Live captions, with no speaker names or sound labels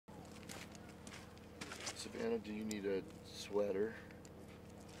Savannah, do you need a sweater?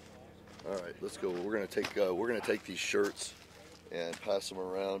 All right, let's go. We're gonna take these shirts and pass them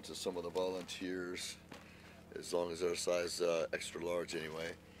around to some of the volunteers, as long as they're size extra large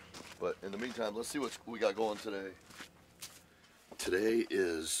anyway. But in the meantime, let's see what we got going today. Today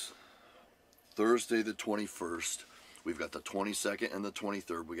is Thursday the 21st. We've got the 22nd and the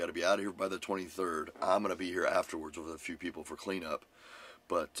 23rd. We got to be out of here by the 23rd. I'm going to be here afterwards with a few people for cleanup.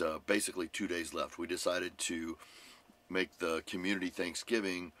 But basically 2 days left. We decided to make the community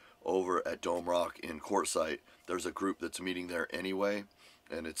Thanksgiving over at Dome Rock in Quartzsite. There's a group that's meeting there anyway,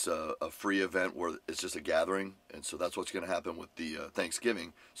 and it's a free event where it's just a gathering, and so that's what's going to happen with the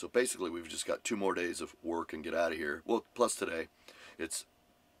Thanksgiving. So basically we've just got 2 more days of work and get out of here. Well, plus today. It's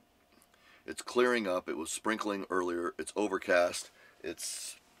clearing up. It was sprinkling earlier. It's overcast.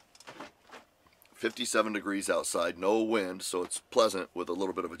 It's 57 degrees outside, no wind, so it's pleasant with a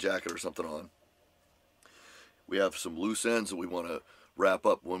little bit of a jacket or something on. We have some loose ends that we want to wrap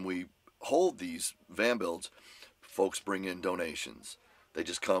up. When we hold these van builds, folks bring in donations. They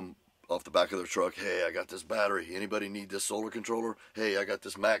just come off the back of their truck. Hey, I got this battery. Anybody need this solar controller? Hey, I got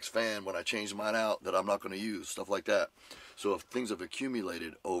this Maxxfan when I changed mine out that I'm not going to use, stuff like that. So if things have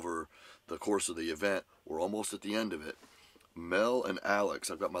accumulated over the course of the event, we're almost at the end of it. Mel and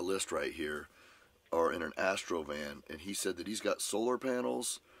Alex, I've got my list right here, are in an Astro van, and he said that he's got solar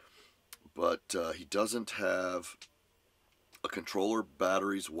panels, but he doesn't have a controller,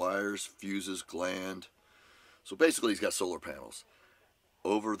 batteries, wires, fuses, gland. So basically he's got solar panels.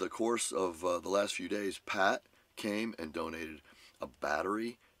 Over the course of the last few days, Pat came and donated a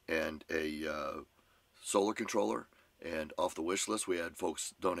battery and a solar controller. And off the wish list, we had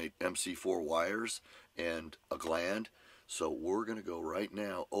folks donate MC4 wires and a gland. So we're going to go right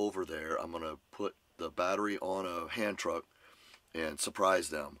now over there. I'm going to put the battery on a hand truck and surprise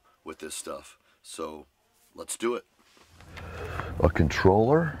them with this stuff. So let's do it. A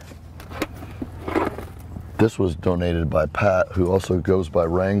controller. This was donated by Pat, who also goes by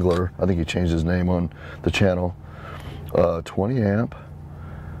Wrangler. I think he changed his name on the channel. 20 amp.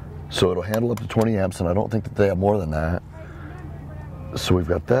 So it'll handle up to 20 amps, and I don't think that they have more than that. So we've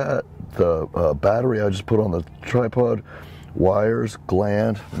got that. The battery I just put on the tripod. Wires,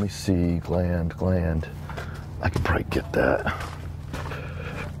 gland. Let me see, gland. I can probably get that.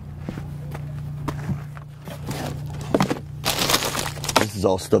 This is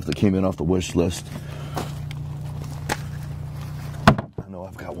all stuff that came in off the wish list. I know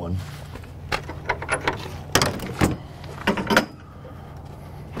I've got one.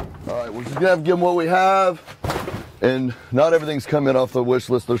 Alright, we're just gonna have to give them what we have. And not everything's coming off the wish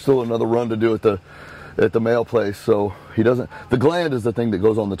list. There's still another run to do at the mail place. So he doesn't. The gland is the thing that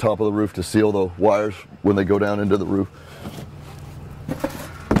goes on the top of the roof to seal the wires when they go down into the roof.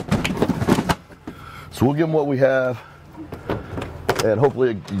 So we'll give them what we have, and hopefully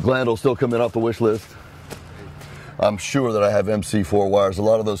a gland will still come in off the wish list. I'm sure that I have MC4 wires. A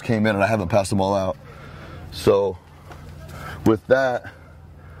lot of those came in and I haven't passed them all out. So with that,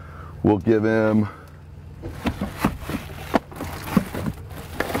 we'll give him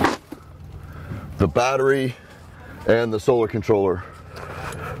the battery and the solar controller.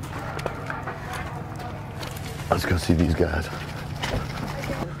 Let's go see these guys.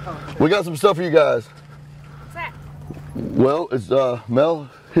 We got some stuff for you guys. What's that? Well, it's Mel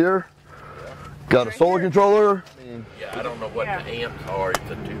here. Got a solar controller. Yeah, I don't know what the amps are. It's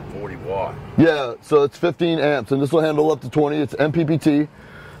a 240 watt. Yeah, so it's 15 amps, and this will handle up to 20. It's MPPT.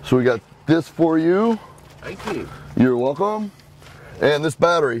 So we got this for you. Thank you. You're welcome. And this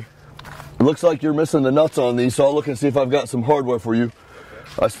battery. It looks like you're missing the nuts on these, so I'll look and see if I've got some hardware for you.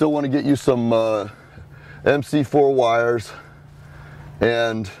 Okay. I still want to get you some MC4 wires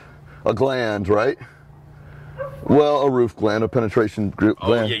and a gland, right? Well, a roof gland, a penetration gland.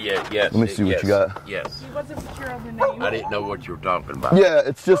 Oh, yeah, yes. Let me see what you got. Yes. He wasn't sure of the name. I didn't know what you were talking about. Yeah,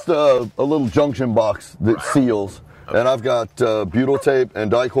 it's just a little junction box that seals. Okay. And I've got butyl tape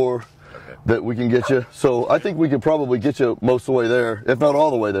and dicor that we can get you. So I think we could probably get you most of the way there, if not all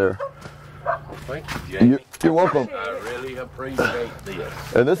the way there. Thank you, Jamie. You're welcome. I really appreciate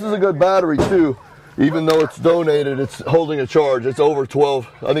this. And this is a good battery too. Even though it's donated, it's holding a charge. It's over 12.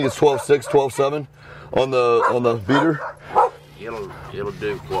 I think it's 12.6, 12.7 on the beater. It'll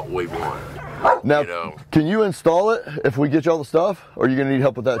do what we want. Now, you know, can you install it if we get you all the stuff, or are you gonna need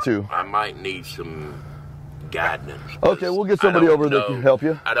help with that too? I might need some guidance. Okay, we'll get somebody over that can help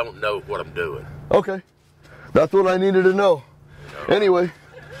you. I don't know what I'm doing. Okay, that's what I needed to know. No. Anyway.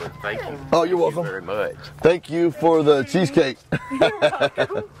 Thank you. Oh, you're welcome. Thank you very much. Thank you for the cheesecake. You're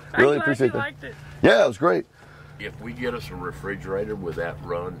welcome. Really appreciate that. Liked it. Yeah, it was great. If we get us a refrigerator, will it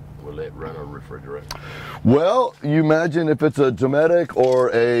run a refrigerator? Well, you imagine if it's a Nomadic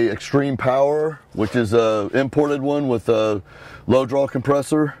or a Extreme Power, which is a imported one with a low draw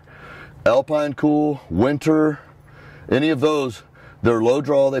compressor, Alpine Cool, Winter, any of those, they're low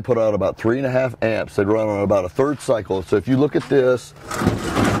draw. They put out about 3.5 amps. They run on about a third cycle. So if you look at this,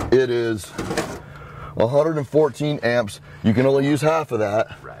 it is 114 amps. You can only use half of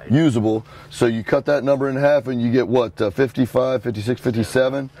that, usable. So you cut that number in half and you get what, 55, 56,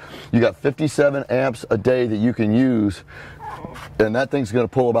 57? You got 57 amps a day that you can use. And that thing's going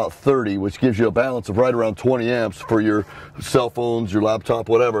to pull about 30, which gives you a balance of right around 20 amps for your cell phones, your laptop,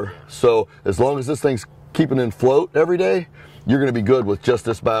 whatever. So as long as this thing's keeping in float every day, you're going to be good with just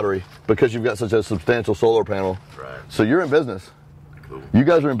this battery because you've got such a substantial solar panel. Right. So you're in business. Cool. You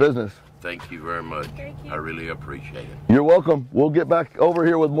guys are in business. Thank you very much. Thank you. I really appreciate it. You're welcome. We'll get back over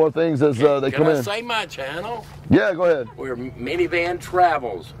here with more things as they come in. Can I say my channel? Yeah, go ahead. We're Minivan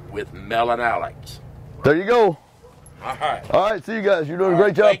Travels with Mel and Alex. There you go. All right. All right, see you guys. You're doing a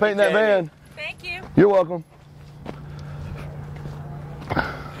great job painting that van. Thank you. You're welcome.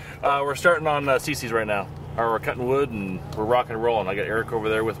 We're starting on CC's right now. We're cutting wood and we're rocking and rolling. I got Eric over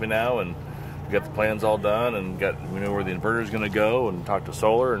there with me now, and we got the plans all done, and we know where the inverter is going to go, and talked to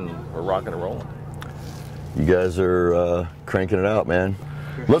solar, and we're rocking and rolling. You guys are cranking it out, man.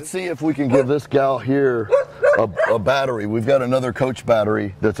 Let's see if we can give this gal here a battery. We've got another coach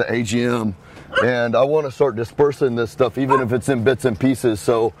battery that's an AGM, and I want to start dispersing this stuff, even if it's in bits and pieces,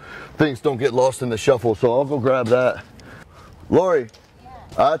 so things don't get lost in the shuffle. So I'll go grab that. Lori,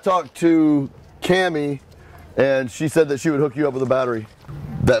 I talked to Cammie, and she said that she would hook you up with a battery.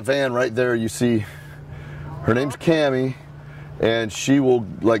 That van right there, you see, her name's Cammie, and she will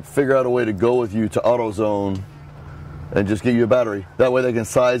like figure out a way to go with you to AutoZone and just get you a battery. That way they can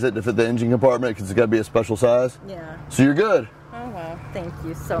size it to fit the engine compartment because it's got to be a special size. Yeah. So you're good. Oh, well, thank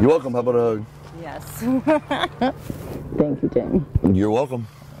you so much. You're welcome. How about a hug? Yes. Thank you, Jamie. You're welcome.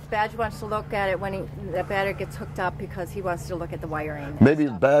 Badge wants to look at it when the battery gets hooked up because he wants to look at the wiring. Maybe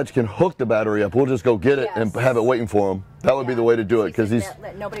Badge can hook the battery up. We'll just go get it and have it waiting for him. That would be the way to do it because he's...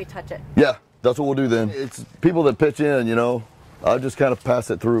 Let nobody touch it. Yeah, that's what we'll do then. It's people that pitch in, you know. I'll just kind of pass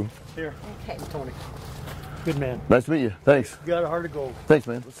it through. Here. Okay. Tony. Good man. Nice to meet you. Thanks. You got a heart of gold. Thanks,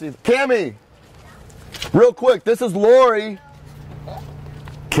 man. Let's see. Cammie, real quick, this is Lori.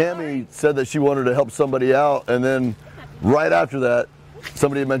 Cammie said that she wanted to help somebody out, and then right after that,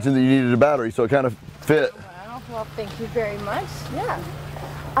 somebody had mentioned that you needed a battery, so it kind of fit. Wow, well, thank you very much. Yeah.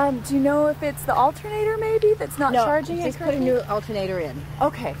 Do you know if it's the alternator maybe that's not charging? No, just put a new alternator in.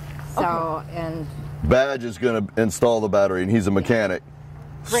 Okay. So, and... Badge is going to install the battery, and he's a mechanic.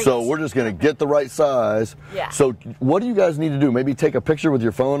 Great. So we're just going to get the right size. Yeah. So what do you guys need to do? Maybe take a picture with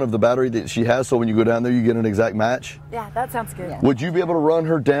your phone of the battery that she has so when you go down there you get an exact match? Yeah, that sounds good. Would you be able to run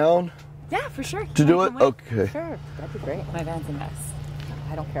her down? Yeah, for sure. To do it? Okay. Sure, that'd be great. My van's a mess.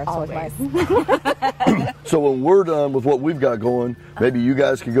 I don't care. Always. So when we're done with what we've got going, maybe you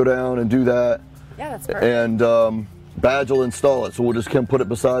guys could go down and do that. Yeah, that's perfect. And Badge will install it. So we'll just come put it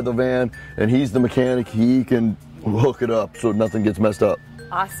beside the van, and he's the mechanic. He can hook it up so nothing gets messed up.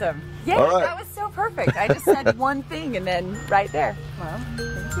 Awesome. Yeah, All right. that was so perfect. I just said one thing and then right there. Well,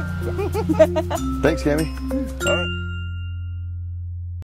 thank you. Thanks, Cammie. All right.